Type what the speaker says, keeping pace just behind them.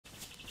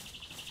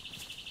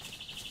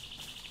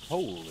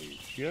Holy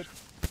shit.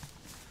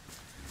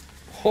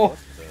 Oh. What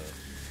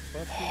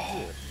the fuck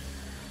is this?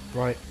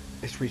 Right,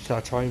 it's reached our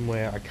time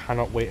where I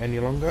cannot wait any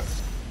longer.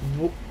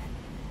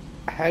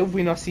 How have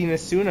we not seen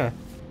this sooner?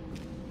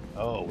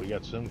 Oh, we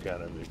got some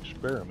kind of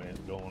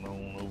experiment going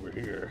on over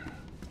here.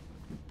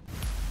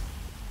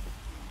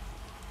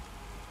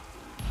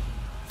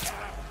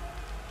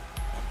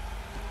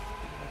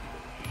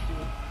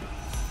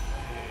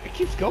 It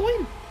keeps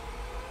going.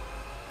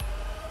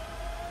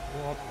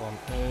 What on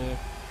earth?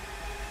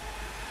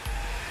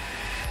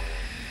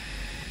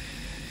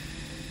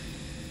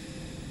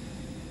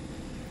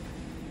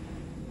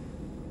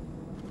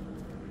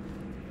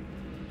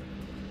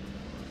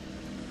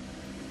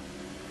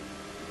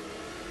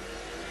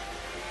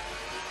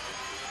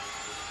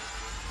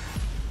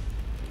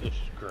 This is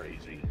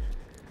crazy.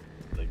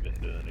 They've been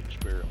doing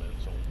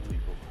experiments on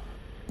people.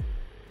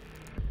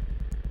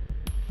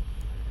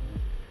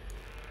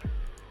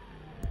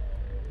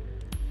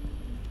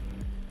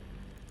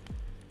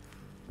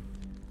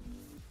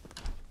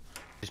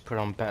 Just put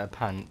on better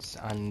pants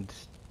and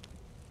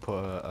put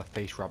a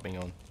face wrapping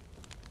on.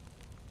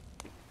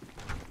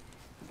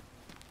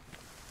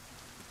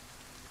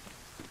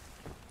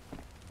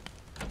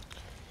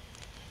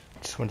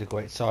 Just wanted to go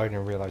outside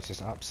and realise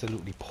it's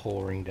absolutely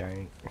pouring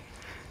down.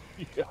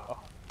 Yeah.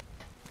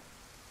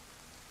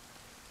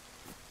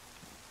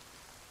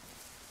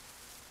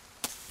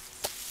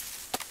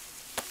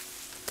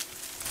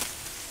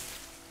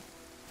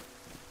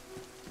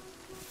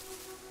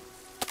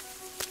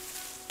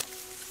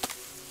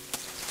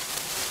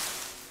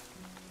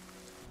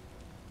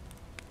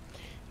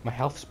 My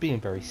health's being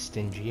very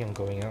stingy. I'm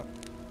going up,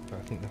 but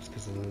I think that's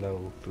because of the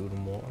low food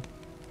and water.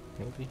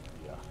 Maybe.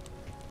 Yeah.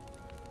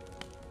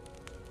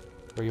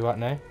 Where you at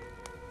now?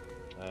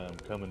 I'm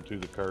coming to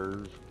the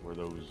curve where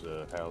those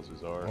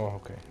houses are. Oh,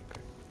 okay,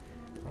 okay.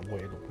 I'll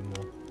wait a little bit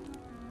more.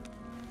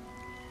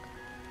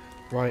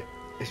 Right,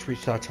 it's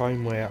reached our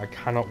time where I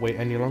cannot wait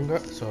any longer,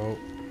 so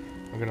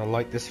I'm gonna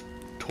light this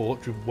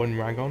torch with one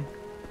rag on.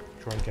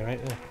 Try and get out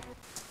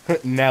there.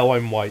 Now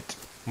I'm white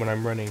when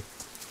I'm running.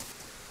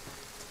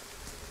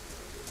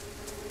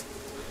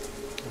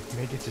 I've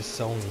made it to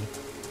Solni.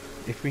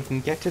 If we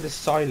can get to the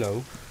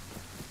silo,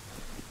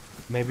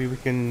 maybe we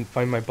can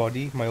find my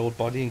body, my old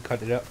body, and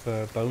cut it up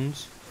for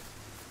bones.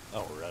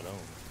 Oh, right on.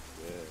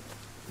 Yeah.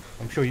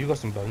 I'm sure you got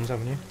some bones,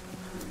 haven't you?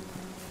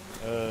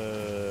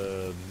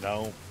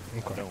 No.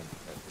 Okay. I don't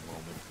at the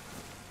moment.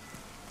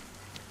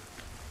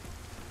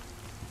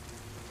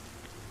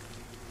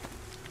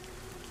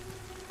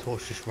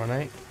 Torch just run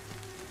out.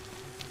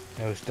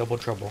 It was double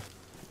trouble.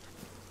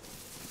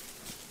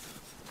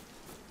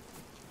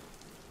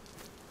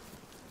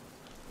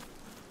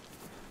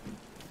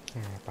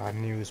 Bad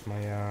news,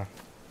 my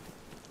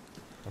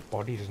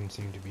body doesn't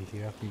seem to be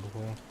here from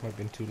before. Might have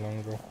been too long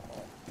ago.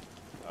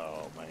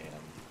 Oh, man.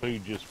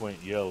 Food just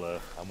went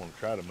yellow. I'm going to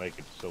try to make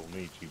it to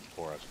Solni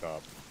before I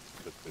stop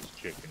with this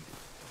chicken.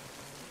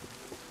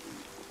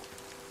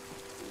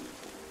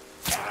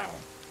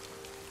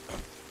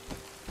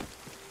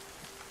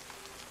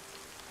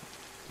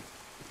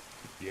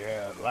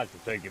 Yeah, I'd like to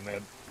take him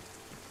that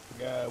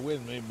guy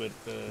with me, but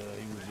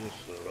he was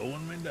just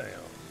slowing me down.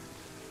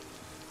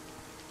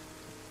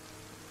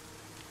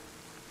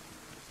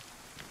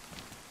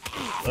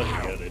 Lucky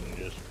I didn't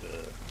just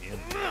end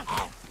it.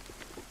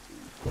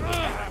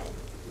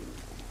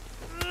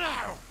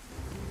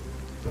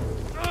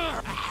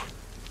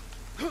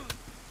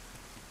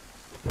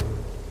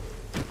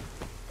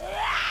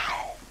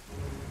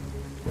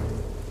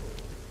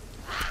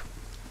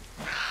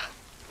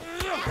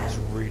 It's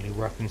really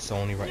rough in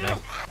Solni right now.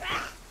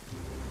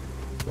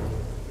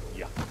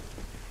 Yeah.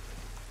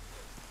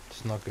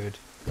 It's not good.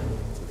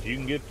 If you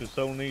can get to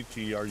Solni,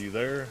 are you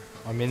there?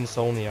 I'm in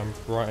Solni. I'm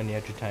right on the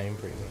edge of town,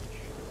 pretty much.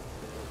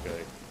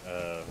 Okay.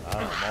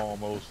 I'm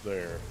almost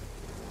there.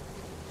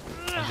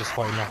 I'm just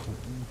fighting off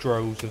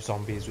droves of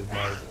zombies with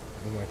my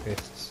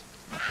fists.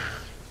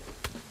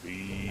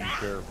 Be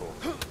careful.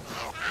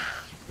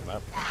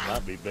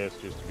 Might be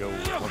best just to go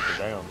hunker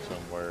down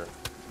somewhere.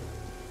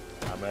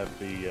 I'm at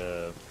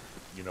the,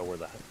 you know, where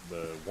the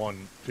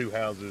two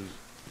houses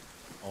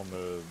on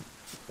the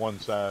one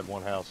side,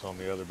 one house on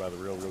the other by the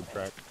railroad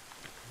track.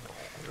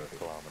 A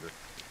kilometer.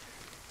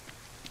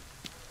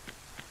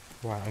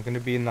 Right, I'm gonna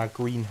be in that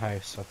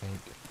greenhouse, I think,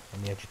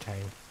 on the edge of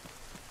town.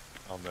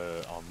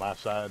 On my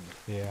side.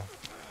 Yeah.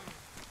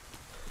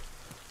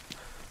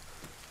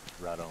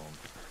 Right on.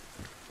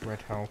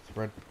 Red health,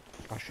 red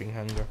flashing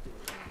hunger.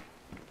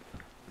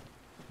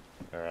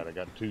 Alright, I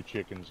got 2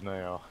 chickens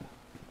now.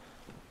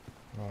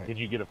 Right. Did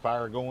you get a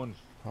fire going?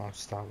 I'll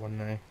start one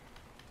now.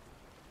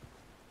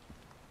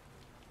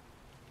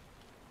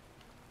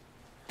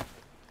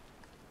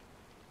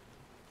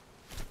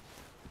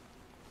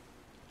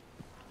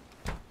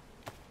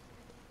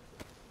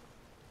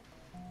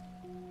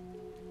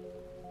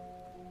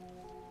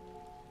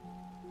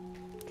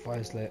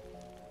 Fire's lit.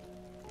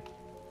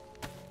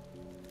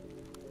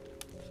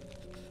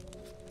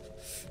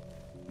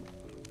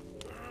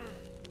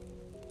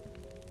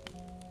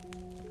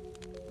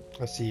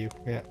 I see you,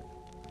 yeah.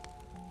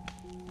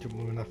 Jump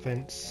over that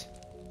fence.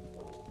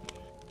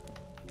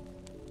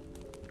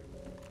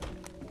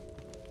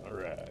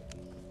 Alright.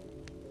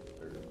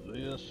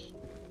 There's this.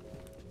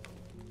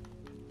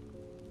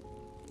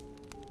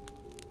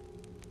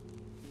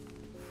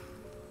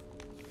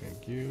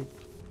 Thank you.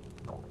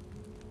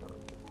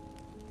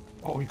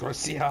 Oh, you got a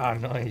CR,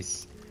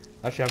 nice.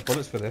 Actually, I have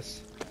bullets for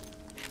this.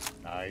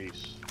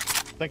 Nice.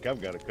 I think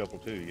I've got a couple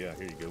too. Yeah,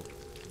 here you go.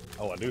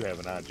 Oh, I do have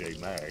an IJ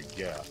mag.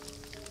 Yeah.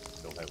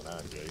 Don't have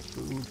an IJ.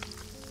 Food.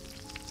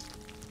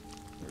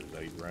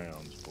 There's 8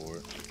 rounds for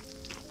it.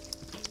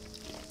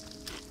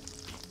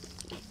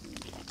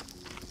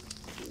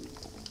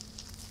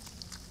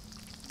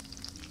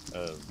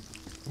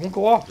 It won't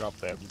go off. Drop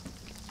that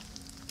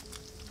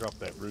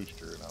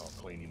rooster and I'll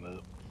clean him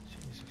up.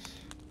 Jesus.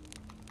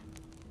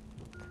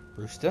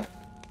 Rooster?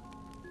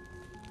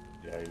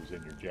 Yeah, he was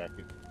in your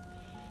jacket.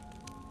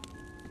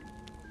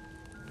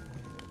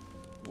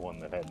 The one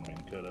that hadn't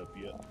been cut up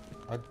yet.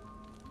 I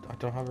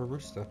don't have a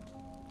rooster.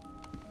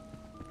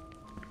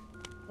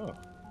 Oh, it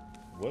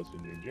was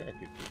in your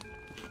jacket.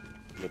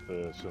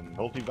 With some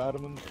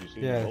multivitamins. You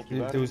see Yeah, the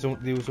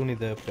multivitamins? there was only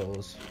the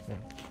pills. Yeah.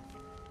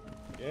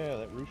 Yeah,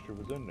 that rooster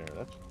was in there.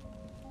 That's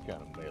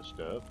kind of messed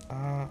up.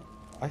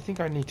 I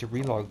think I need to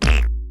relog.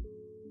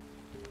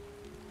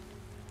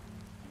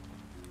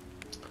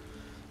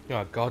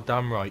 Yeah,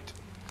 goddamn right.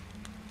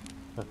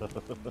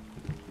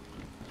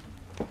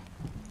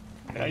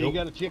 Now you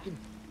got a chicken?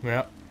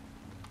 Yeah.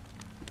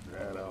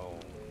 Right on.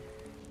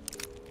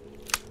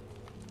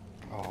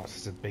 Oh, this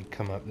is a big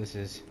come up. This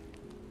is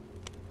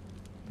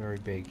very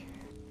big.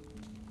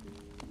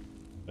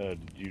 Did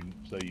you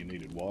say you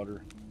needed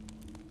water?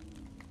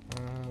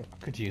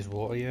 I could use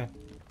water, yeah.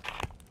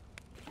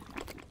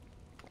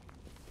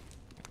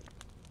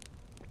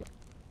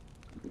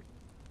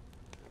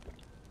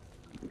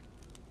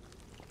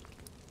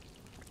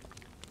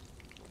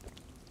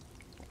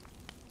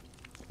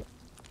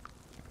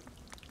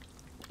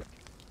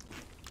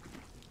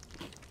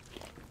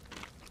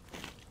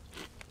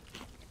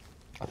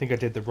 I think I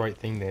did the right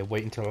thing there,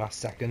 wait until the last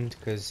second,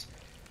 because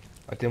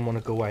I didn't want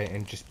to go out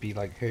and just be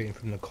like hurting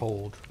from the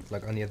cold,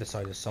 like on the other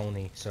side of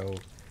Solni, so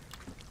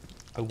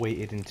I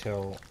waited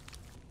until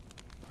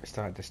I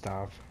started to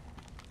starve.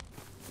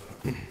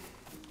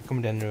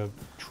 Coming down the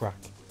track.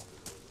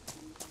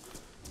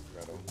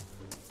 Right on.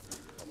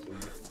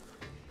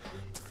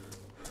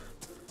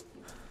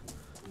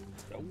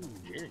 Oh,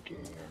 jerry can,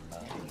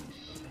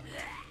 nice.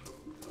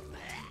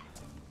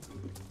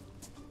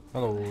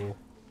 Hello.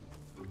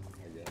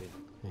 I got it.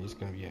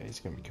 He's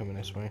gonna be coming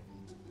this way.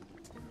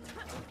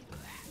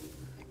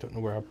 Don't know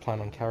where I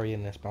plan on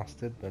carrying this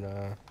bastard, but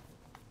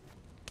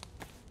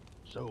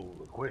So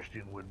the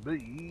question would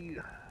be,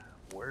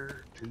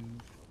 where to from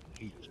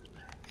here?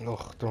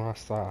 ugh, don't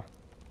ask that.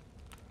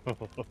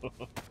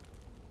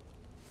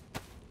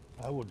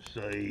 I would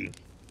say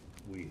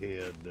we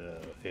head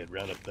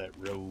right up that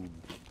road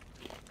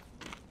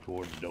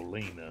towards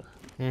Dolina,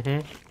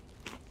 Mm-hmm.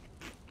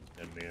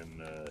 and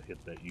then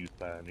hit that Youth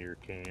Pioneer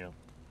camp.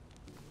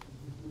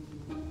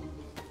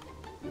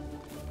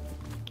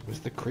 Was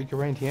the creek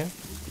around here?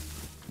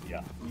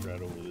 Yeah, it's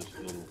right over this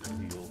little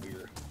hill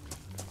here.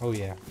 Oh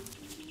yeah.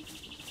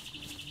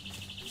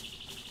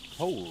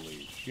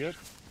 Holy shit!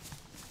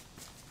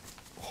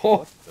 Oh,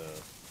 What the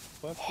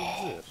fuck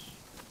is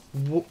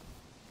this?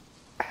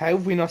 how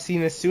have we not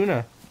seen this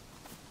sooner?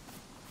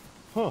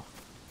 Huh?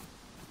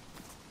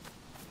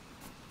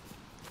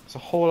 It's a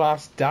whole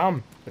ass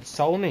dam at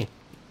Solni.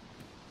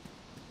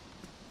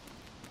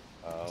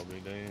 I'll be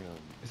damned.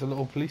 There's a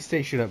little police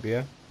station up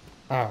here.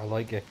 Ah, I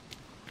like it.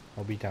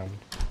 I'll be damned.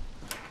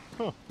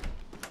 Huh?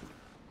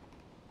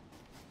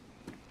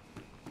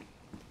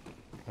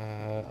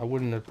 I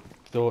wouldn't have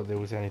thought there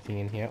was anything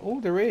in here. Oh,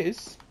 there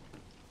is.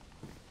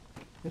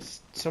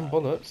 There's some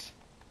bullets,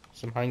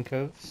 some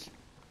handcuffs.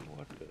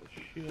 What the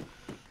shit?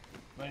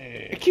 Man,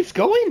 It keeps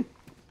going.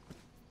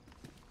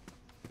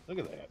 look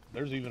at that.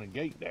 There's even a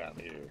gate down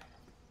here.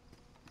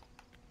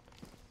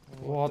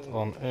 What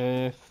on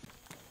earth?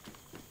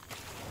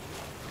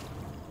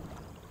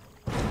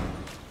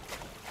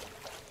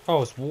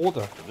 Oh, it's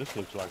water. So this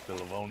looks like the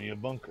Livonia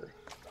bunker.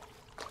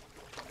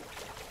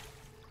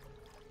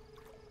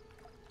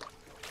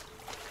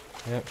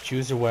 Yep,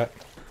 shoes are wet.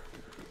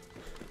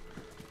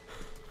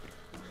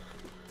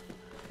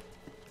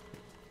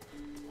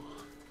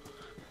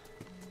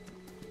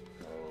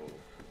 Oh,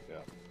 yeah.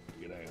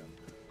 Get in.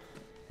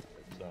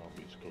 That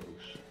zombie's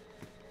close.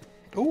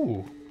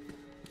 Ooh.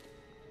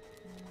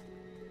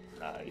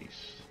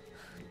 Nice.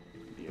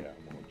 Yeah,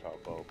 I'm gonna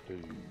top off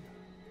too.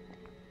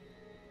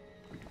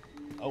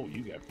 Oh,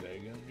 you got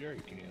daggum jerry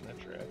can.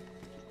 That's right.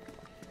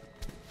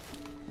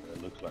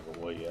 That looks like a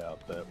way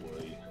out that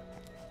way.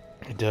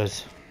 It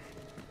does.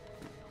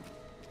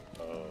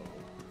 Oh.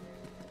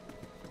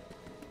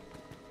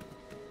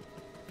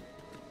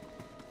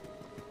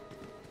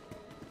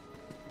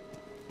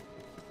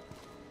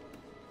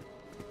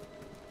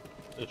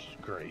 This is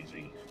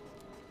crazy.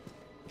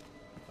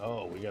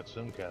 Oh, we got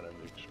some kind of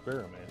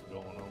experiment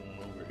going on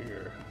over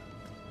here.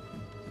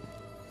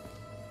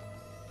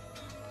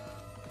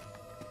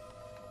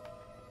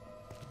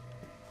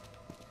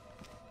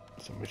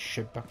 Some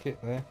shit bucket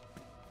there.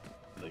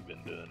 They've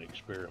been doing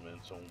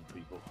experiments on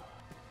people.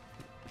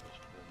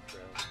 Just been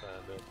trying to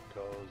find out the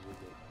cause of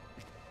the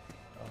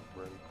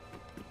outbreak.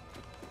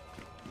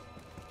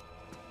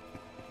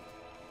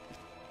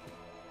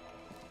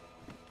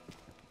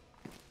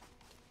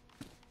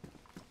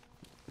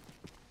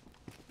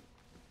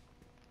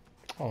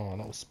 Oh,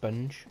 little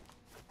sponge.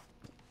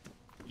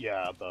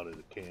 Yeah, I thought it was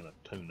a can of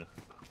tuna.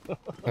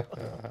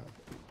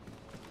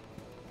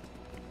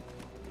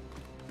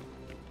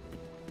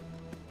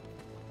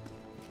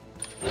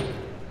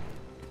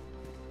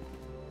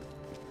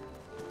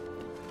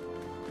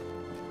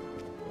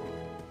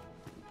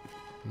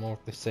 More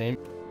of the same.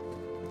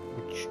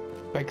 Which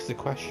begs the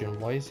question,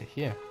 why is it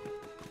here?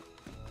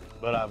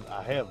 But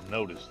I have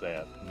noticed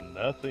that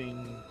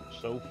nothing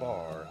so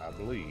far, I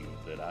believe,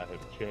 that I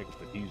have checked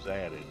that he's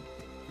added.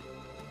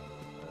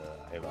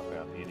 Have I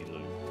found any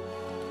loot?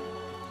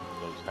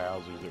 Those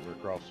houses that were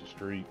across the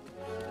street.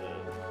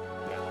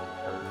 Down on the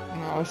curb.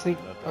 No, I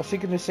was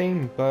thinking the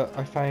same, but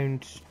I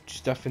found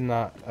stuff in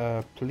that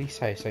police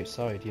house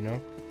outside. You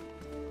know,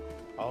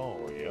 Oh,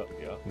 yeah,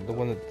 yeah. the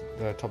one at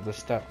the top of the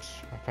steps.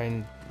 I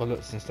found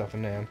bullets and stuff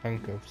in there and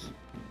handcuffs.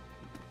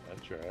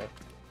 That's right.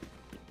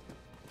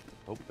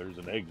 Hope there's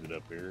an exit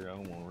up here. I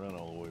don't want to run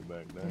all the way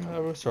back down.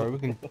 Oh, sorry, we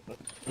can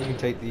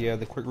take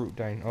the quick route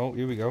down. Oh,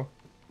 here we go.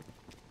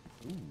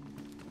 Ooh.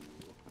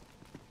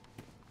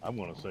 I'm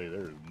gonna say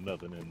there's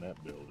nothing in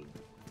that building.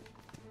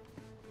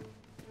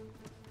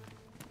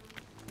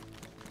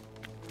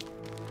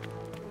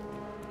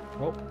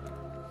 Oh,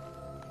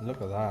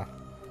 look at that.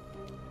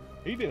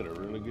 He did a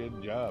really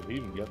good job. He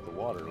even got the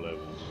water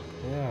levels.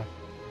 Yeah.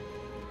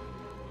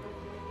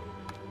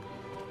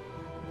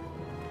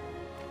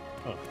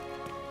 Huh.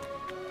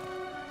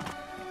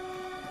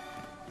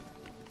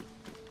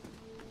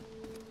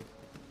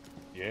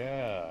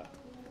 Yeah.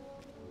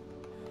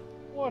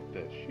 What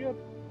the shit?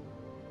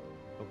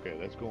 Okay,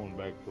 that's going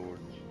back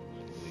towards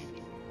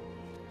Legion.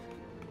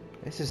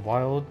 This is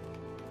wild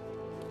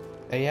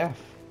AF.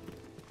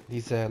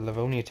 These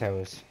Livonia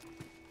towers.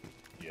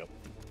 Yep.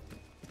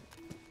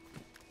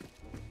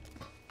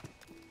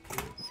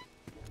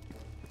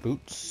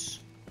 Boots.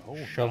 Oh,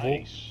 Shovel.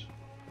 nice.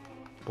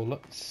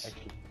 Bullets.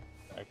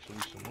 Actually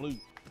some loot.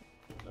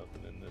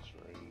 Nothing in this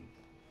room.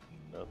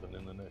 Nothing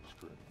in the next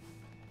room.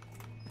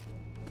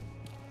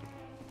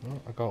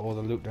 Oh, I got all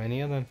the loot down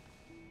here then.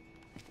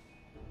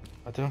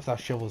 I don't know if that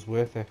shovel's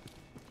worth it.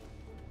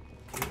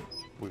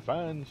 If we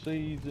find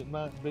seeds, it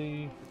might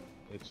be.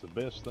 It's the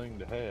best thing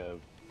to have.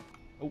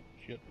 Oh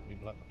shit! Need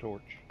to light my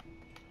torch.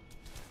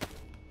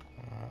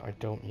 I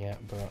don't yet,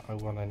 but I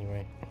will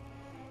anyway.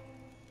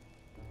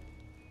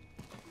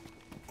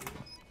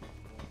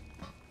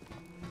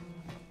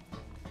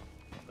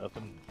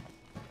 Nothing.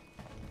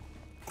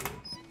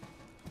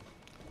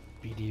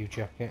 BDU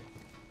jacket.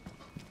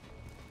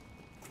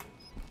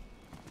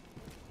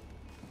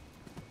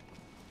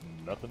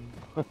 Nothing.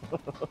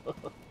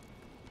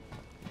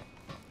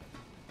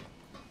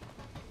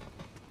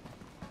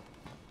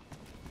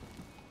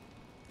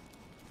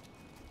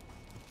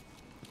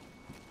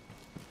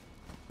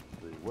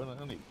 Well,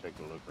 I need to take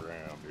a look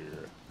around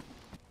here.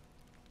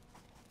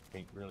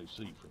 Can't really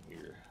see from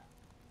here.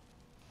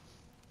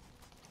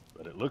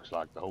 But it looks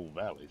like the whole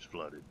valley's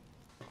flooded.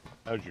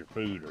 How's your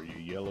food? Are you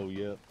yellow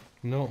yet?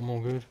 No, I'm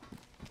all good.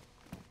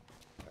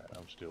 Alright,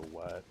 I'm still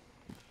white.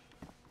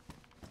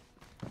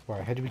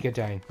 Right, how do we get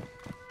down?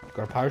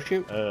 Got a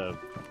parachute? I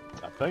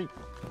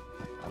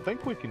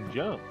think we can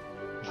jump.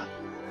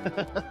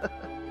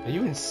 Are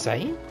you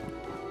insane?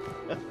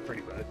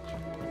 Pretty much.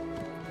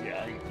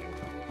 Yeah,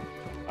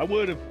 I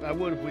would if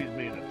we was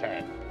being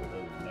attacked. But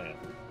other than that,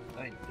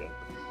 I ain't jumping.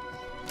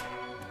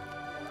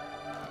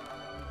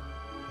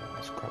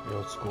 That's crappy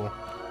old school.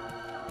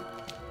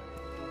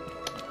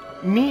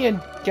 Me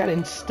and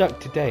getting stuck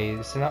today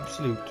is an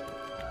absolute...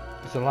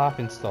 It's a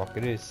laughing stock,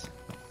 it is.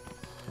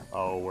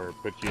 Oh, where it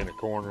puts you in a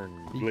corner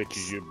and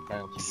glitches you,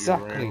 bounces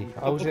Exactly. you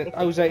around.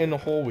 I was out in the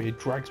hallway, it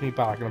drags me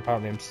back, and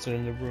apparently I'm still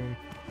in the room.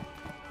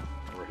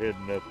 We're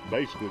heading up,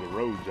 basically the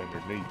road's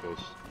underneath us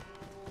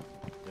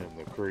in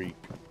the creek.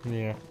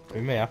 Yeah,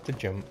 we may have to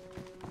jump.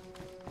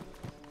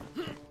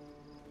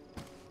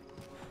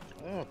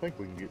 I think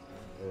we can get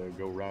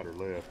go right or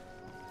left.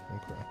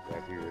 Okay.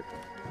 Right here.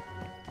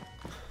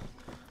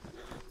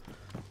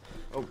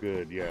 Oh,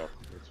 good. Yeah,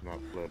 it's not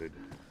flooded.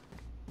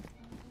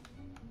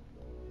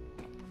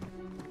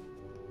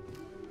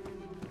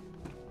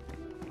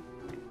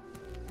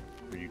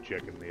 Are you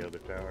checking the other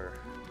tower?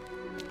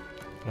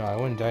 No, I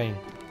went down.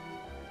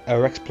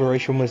 Our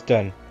exploration was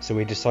done, so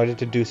we decided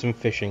to do some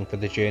fishing for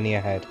the journey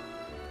ahead.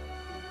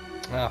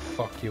 Ah,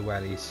 fuck you,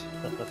 wellies.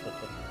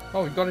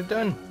 Oh, we got it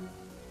done!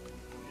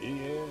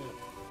 Yeah.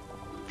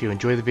 If you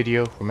enjoy the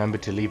video, remember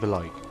to leave a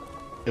like.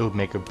 It would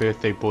make a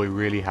birthday boy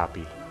really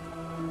happy.